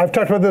I've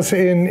talked about this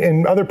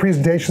in other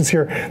presentations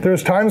here.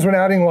 There's times when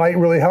adding light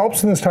really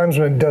helps, and there's times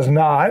when it does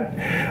not.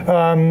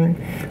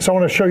 So I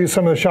want to show you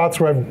some of the shots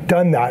where I've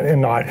done that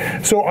and not.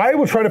 So I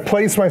will try to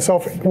place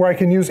myself where I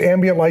can use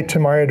ambient light to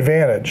my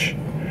advantage.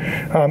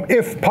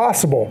 If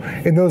possible.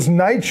 In those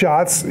night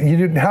shots, you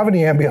didn't have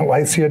any ambient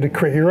lights, so you had to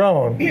create your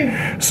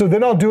own. So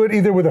then I'll do it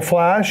either with a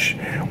flash,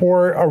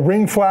 or a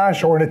ring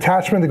flash, or an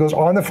attachment that goes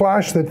on the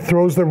flash that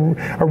throws the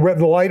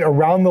light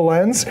around the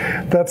lens.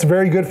 That's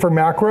very good for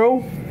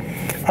macro.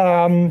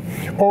 I'll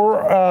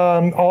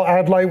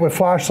add light with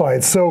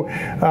flashlights. So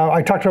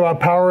I talked about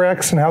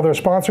PowerX and how they're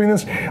sponsoring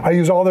this. I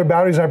use all their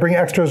batteries, and I bring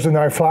extras in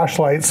our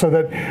flashlights so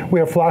that we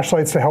have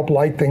flashlights to help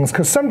light things.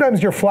 Because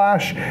sometimes your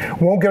flash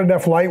won't get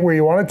enough light where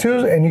you want it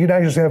to, and you can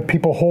actually have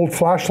people hold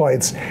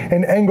flashlights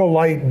and angle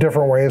light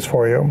different ways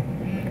for you.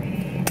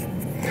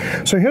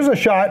 So here's a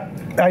shot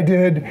I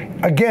did,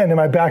 again, in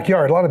my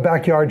backyard. A lot of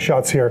backyard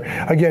shots here.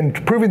 Again,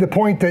 proving the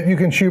point that you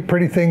can shoot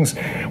pretty things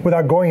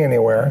without going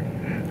anywhere.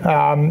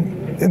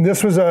 And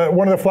this was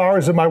one of the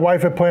flowers that my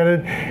wife had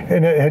planted,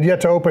 and it had yet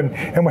to open.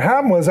 And what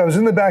happened was I was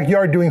in the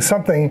backyard doing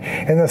something,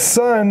 and the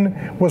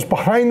sun was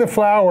behind the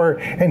flower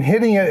and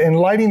hitting it and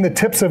lighting the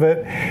tips of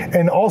it,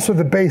 and also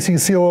the base. You can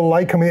see a little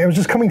light coming. It was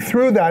just coming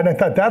through that, and I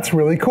thought, that's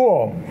really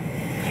cool.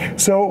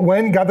 So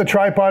got the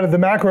tripod of the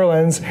macro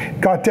lens,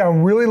 got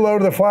down really low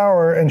to the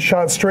flower and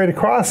shot straight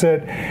across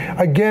it,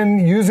 again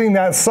using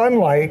that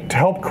sunlight to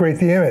help create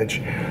the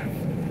image.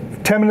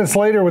 10 minutes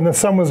later, when the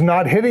sun was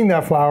not hitting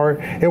that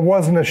flower, it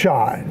wasn't a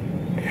shot.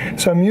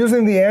 So I'm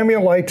using the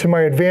ambient light to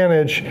my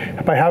advantage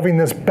by having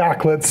this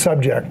backlit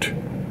subject.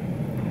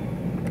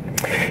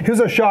 Here's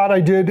a shot I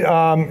did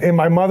in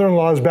my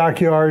mother-in-law's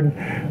backyard.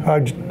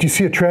 Do you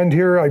see a trend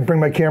here? I bring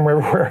my camera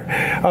everywhere.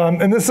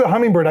 And this is a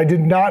hummingbird. I did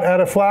not add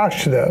a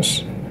flash to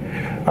this.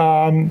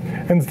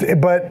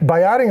 But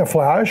by adding a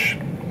flash,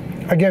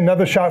 again,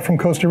 another shot from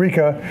Costa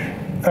Rica,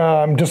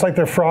 just like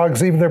their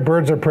frogs, even their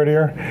birds are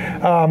prettier.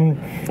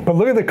 But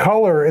look at the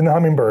color in the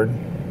hummingbird.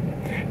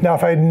 Now,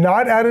 if I had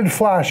not added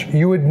flash,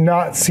 you would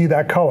not see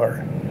that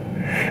color.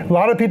 A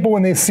lot of people,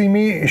 when they see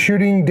me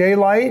shooting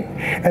daylight,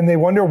 and they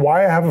wonder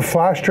why I have a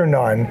flash turned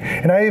on.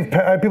 And I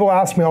have people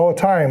ask me all the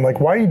time,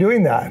 like, why are you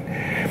doing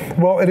that?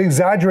 Well, it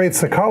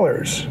exaggerates the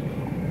colors.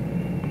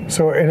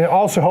 So, and it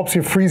also helps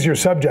you freeze your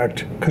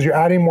subject, because you're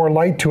adding more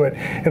light to it.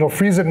 It'll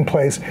freeze it in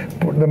place.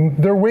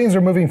 Their wings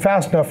are moving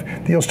fast enough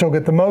that you'll still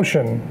get the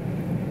motion.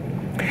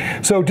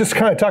 So just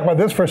kind of talk about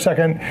this for a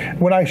second.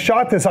 When I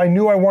shot this, I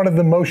knew I wanted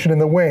the motion in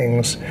the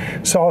wings.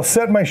 So I'll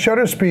set my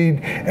shutter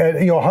speed at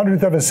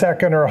 100th of a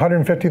second or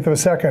 150th of a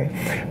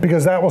second,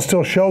 because that will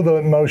still show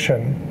the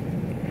motion.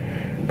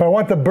 But I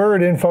want the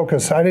bird in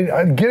focus.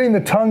 Getting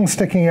the tongue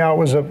sticking out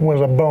was a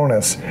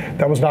bonus.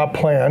 That was not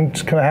planned,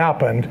 just kind of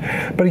happened.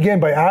 But again,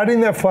 by adding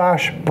that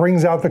flash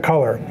brings out the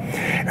color.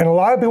 And a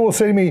lot of people will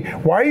say to me,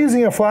 why are you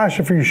using a flash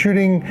if you're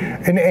shooting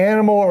an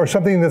animal or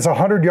something that's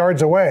 100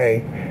 yards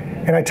away?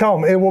 And I tell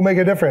them it will make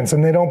a difference,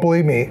 and they don't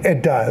believe me.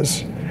 It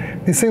does.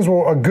 These things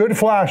a good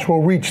flash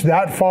will reach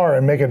that far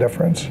and make a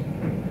difference.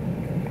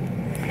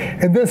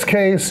 In this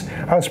case,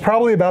 I was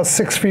probably about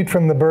 6 feet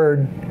from the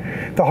bird.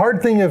 The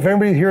hard thing, if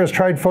anybody here has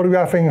tried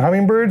photographing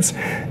hummingbirds,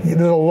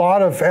 there's a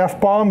lot of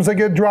F-bombs that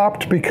get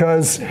dropped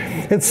because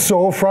it's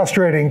so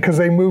frustrating because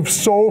they move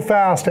so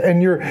fast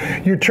and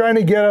you're trying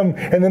to get them,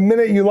 and the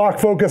minute you lock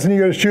focus and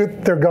you go to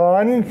shoot, they're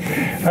gone.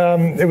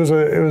 It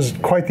was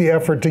quite the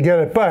effort to get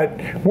it, but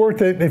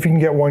worth it if you can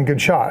get one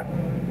good shot.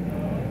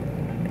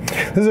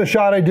 This is a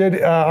shot I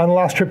did on the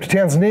last trip to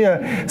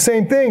Tanzania.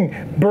 Same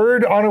thing,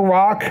 bird on a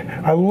rock.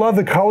 I love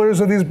the colors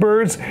of these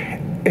birds.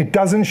 It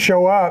doesn't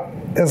show up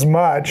as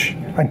much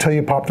until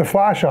you pop the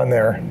flash on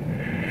there.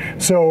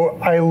 So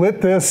I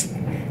lit this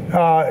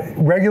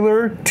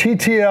regular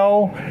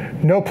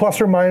TTL, no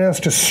plus or minus,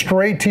 just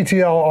straight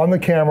TTL on the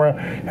camera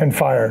and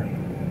fire.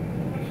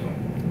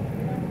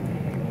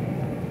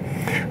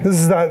 This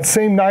is that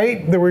same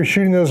night that we were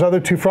shooting those other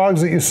two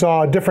frogs that you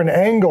saw, a different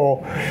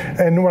angle.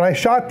 And when I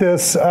shot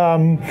this,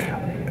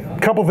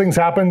 a couple things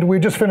happened. We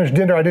just finished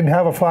dinner. I didn't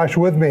have a flash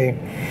with me,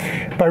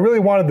 but I really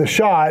wanted the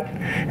shot.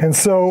 And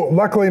so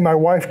luckily my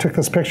wife took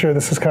this picture.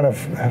 This is kind of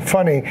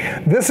funny.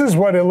 This is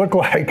what it looked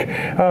like.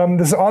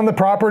 This is on the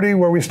property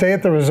where we stay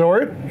at the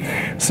resort.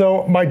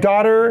 So my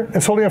daughter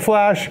is holding a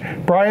flash.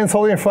 Brian's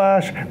holding a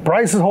flash.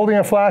 Bryce is holding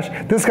a flash.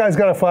 This guy's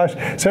got a flash.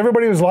 So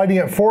everybody was lighting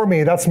it for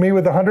me. That's me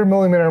with the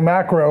 100mm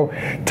macro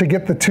to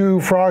get the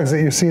two frogs that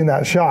you see in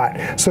that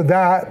shot. So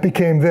that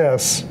became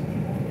this.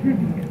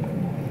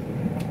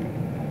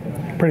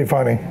 Pretty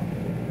funny.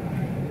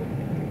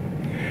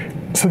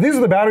 So these are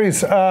the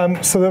batteries. So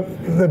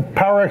the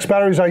PowerX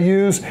batteries I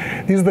use,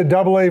 these are the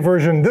AA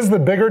version. This is the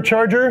bigger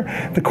charger.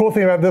 The cool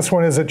thing about this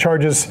one is it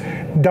charges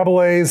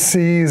AA's,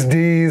 C's,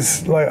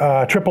 D's,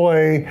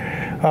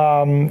 AAA,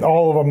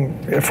 all of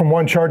them from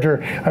one charger.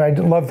 And I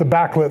love the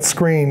backlit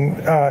screen.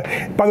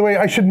 By the way,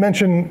 I should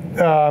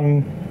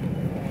mention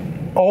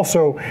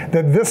also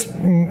that this,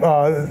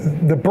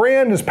 the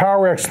brand is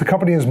PowerX, the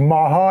company is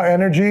Maha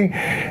Energy.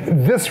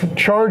 This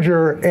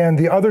charger and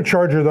the other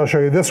charger that I'll show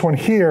you, this one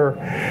here,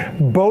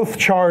 both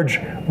charge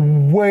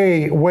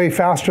way, way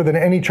faster than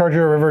any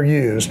charger I've ever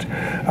used.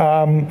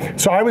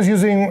 So I was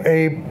using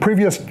a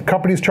previous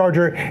company's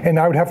charger and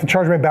I would have to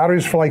charge my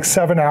batteries for like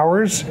 7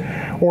 hours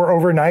or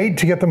overnight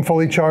to get them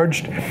fully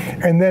charged.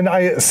 And then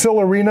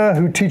Sil Arena,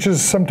 who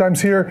teaches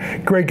sometimes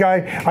here, great guy,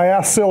 I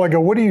asked Sil, I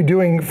go, what are you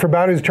doing for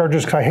batteries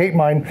chargers? Because I hate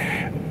mine.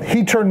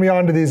 He turned me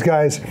on to these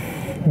guys.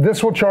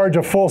 This will charge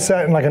a full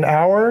set in like an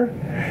hour,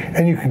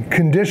 and you can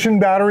condition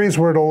batteries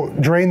where it'll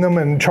drain them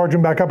and charge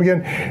them back up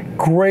again.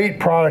 Great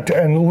product,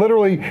 and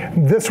literally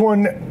this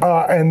one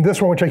and this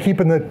one, which I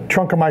keep in the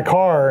trunk of my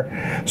car.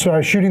 So I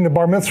was shooting the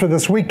bar mitzvah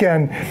this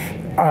weekend,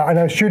 and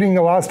I was shooting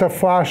a lot of stuff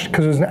flash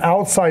because it was an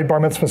outside bar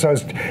mitzvah, so I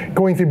was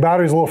going through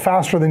batteries a little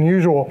faster than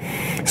usual.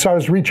 So I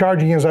was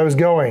recharging as I was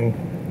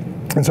going.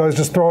 And so I was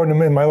just throwing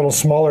them in my little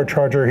smaller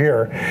charger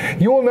here.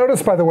 You will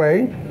notice, by the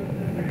way,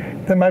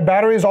 that my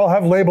batteries all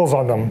have labels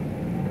on them.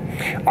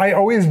 I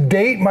always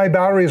date my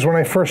batteries when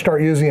I first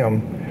start using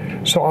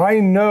them. So I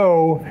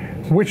know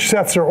which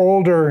sets are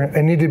older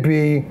and need to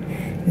be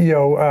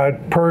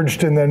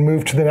purged and then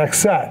moved to the next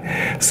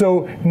set.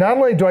 So not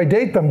only do I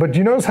date them, but do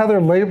you notice how the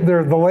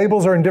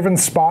labels are in different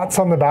spots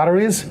on the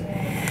batteries?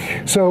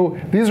 So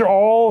these are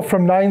all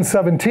from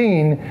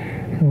 917.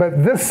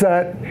 But this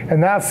set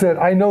and that set,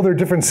 I know they're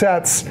different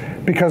sets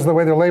because of the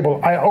way they're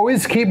labeled. I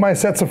always keep my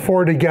sets of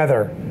 4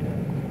 together.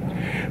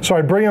 So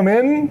I bring them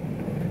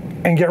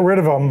in and get rid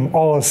of them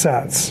all as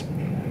sets.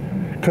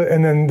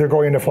 And then they're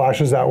going into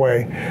flashes that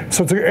way.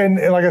 So it's and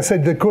like I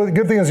said, the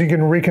good thing is you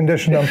can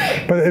recondition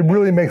them, but it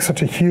really makes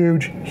such a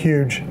huge,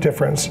 huge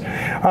difference.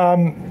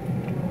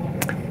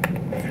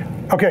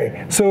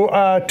 Okay,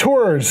 so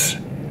tours,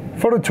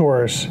 photo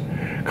tours.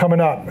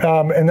 Coming up,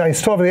 and I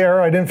still have the error,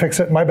 I didn't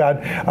fix it, my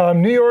bad.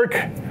 New York,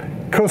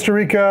 Costa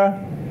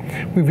Rica,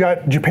 we've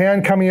got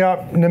Japan coming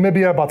up,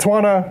 Namibia,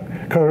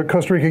 Botswana,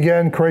 Costa Rica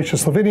again, Croatia,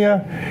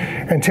 Slovenia,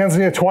 and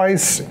Tanzania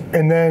twice,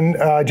 and then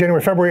January,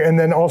 February, and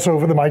then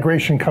also the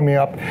migration coming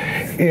up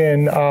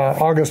in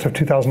August of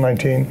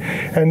 2019.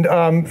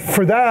 And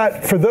for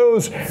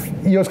those,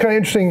 it's kind of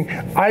interesting,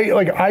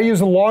 I use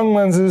the long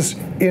lenses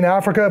in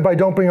Africa, but I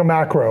don't bring a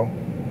macro.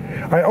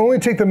 I only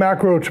take the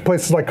macro to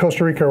places like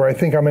Costa Rica where I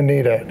think I'm gonna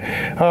need it.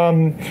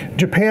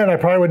 Japan, I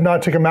probably would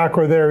not take a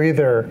macro there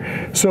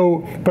either.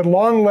 So, but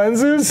long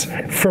lenses,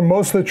 for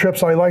most of the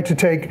trips I like to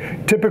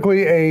take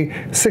typically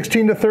a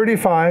 16 to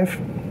 35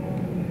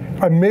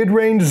 a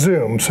mid-range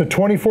zoom, so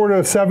 24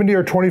 to 70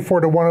 or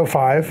 24 to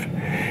 105,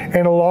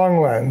 and a long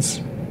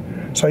lens.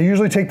 So I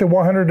usually take the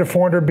 100 to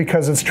 400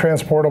 because it's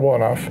transportable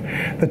enough.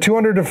 The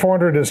 200 to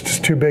 400 is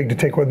just too big to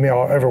take with me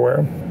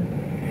everywhere.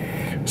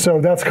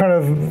 So that's kind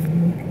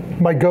of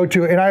my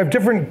go-to. And I have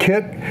different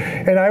kit,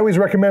 and I always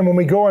recommend when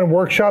we go on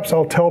workshops,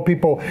 I'll tell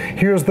people,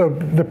 here's the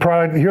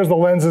product, here's the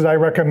lenses I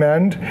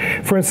recommend.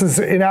 For instance,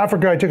 in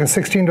Africa, I took a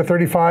 16 to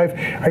 35.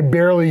 I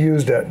barely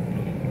used it.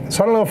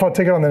 So I don't know if I'll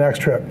take it on the next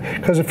trip.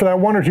 Because for that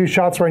 1 or 2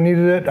 shots where I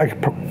needed it, I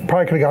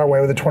probably could have got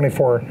away with a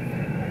 24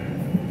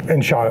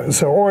 and shot it.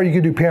 So, or you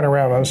could do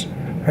panoramas,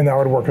 and that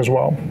would work as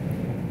well.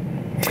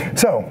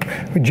 So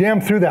we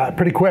jammed through that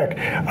pretty quick.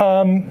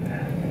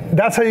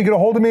 That's how you get a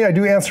hold of me. I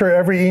do answer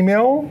every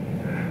email.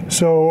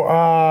 So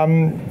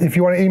if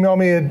you want to email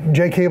me at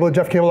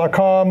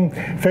jcable@jeffcable.com,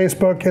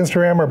 Facebook,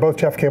 Instagram are both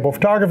Jeff Cable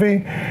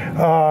Photography.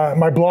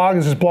 My blog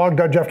is just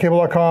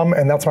blog.jeffcable.com,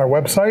 and that's my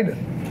website.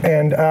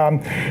 And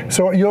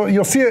so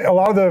you'll see a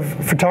lot of the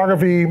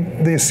photography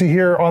that you see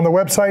here on the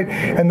website.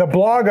 And the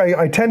blog,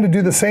 I tend to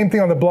do the same thing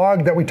on the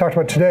blog that we talked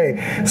about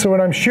today. So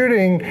when I'm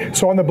shooting,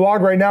 so on the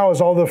blog right now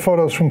is all the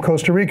photos from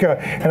Costa Rica.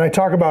 And I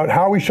talk about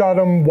how we shot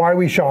them, why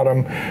we shot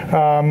them,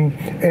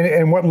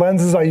 and what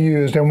lenses I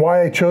used, and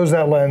why I chose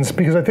that lens.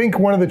 Because I think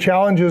one of the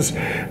challenges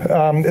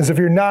is if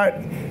you're not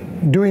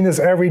doing this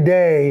every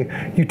day,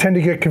 you tend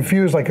to get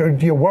confused, like,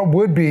 what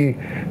would be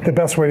the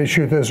best way to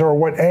shoot this, or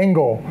what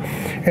angle?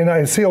 And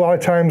I see a lot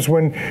of times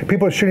when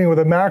people are shooting with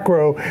a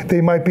macro,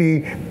 they might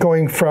be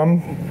going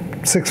from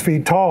 6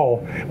 feet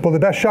tall. Well, the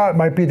best shot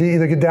might be to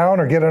either get down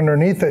or get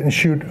underneath it and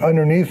shoot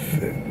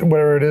underneath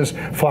whatever it is,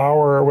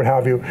 flower or what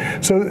have you.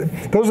 So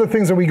those are the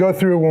things that we go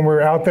through when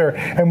we're out there.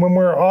 And when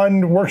we're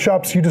on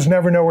workshops, you just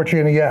never know what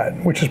you're gonna get,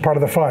 which is part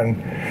of the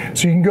fun.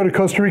 So you can go to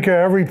Costa Rica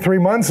every 3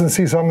 months and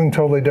see something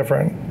totally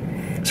different.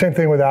 Same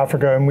thing with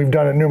Africa, and we've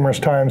done it numerous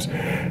times.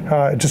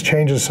 It just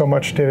changes so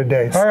much day to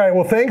day. All right,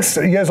 well, thanks.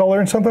 You guys all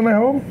learned something, I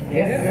hope?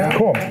 Yeah.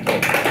 Cool.